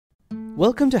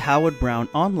Welcome to Howard Brown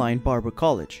Online Barber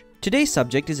College. Today's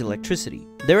subject is electricity.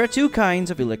 There are two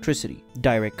kinds of electricity,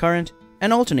 direct current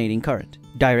and alternating current.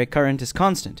 Direct current is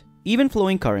constant, even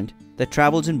flowing current that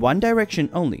travels in one direction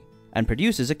only and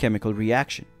produces a chemical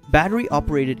reaction.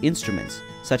 Battery-operated instruments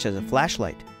such as a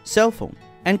flashlight, cell phone,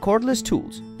 and cordless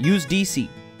tools use DC,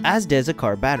 as does a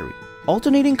car battery.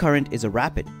 Alternating current is a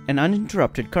rapid and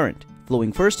uninterrupted current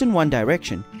flowing first in one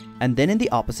direction and then in the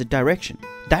opposite direction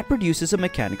that produces a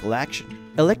mechanical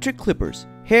action. Electric clippers,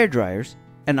 hair dryers,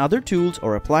 and other tools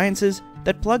or appliances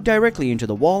that plug directly into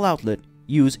the wall outlet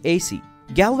use AC.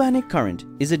 Galvanic current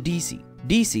is a DC.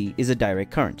 DC is a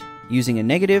direct current using a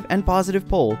negative and positive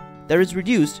pole that is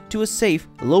reduced to a safe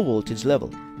low voltage level.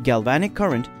 Galvanic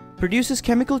current produces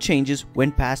chemical changes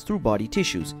when passed through body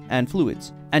tissues and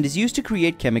fluids and is used to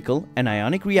create chemical and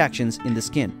ionic reactions in the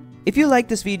skin. If you like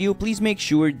this video, please make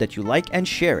sure that you like and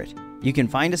share it. You can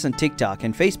find us on TikTok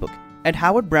and Facebook at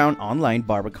Howard Brown Online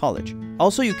Barber College.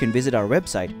 Also, you can visit our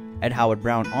website at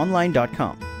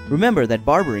howardbrownonline.com. Remember that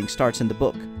barbering starts in the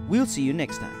book. We'll see you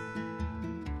next time.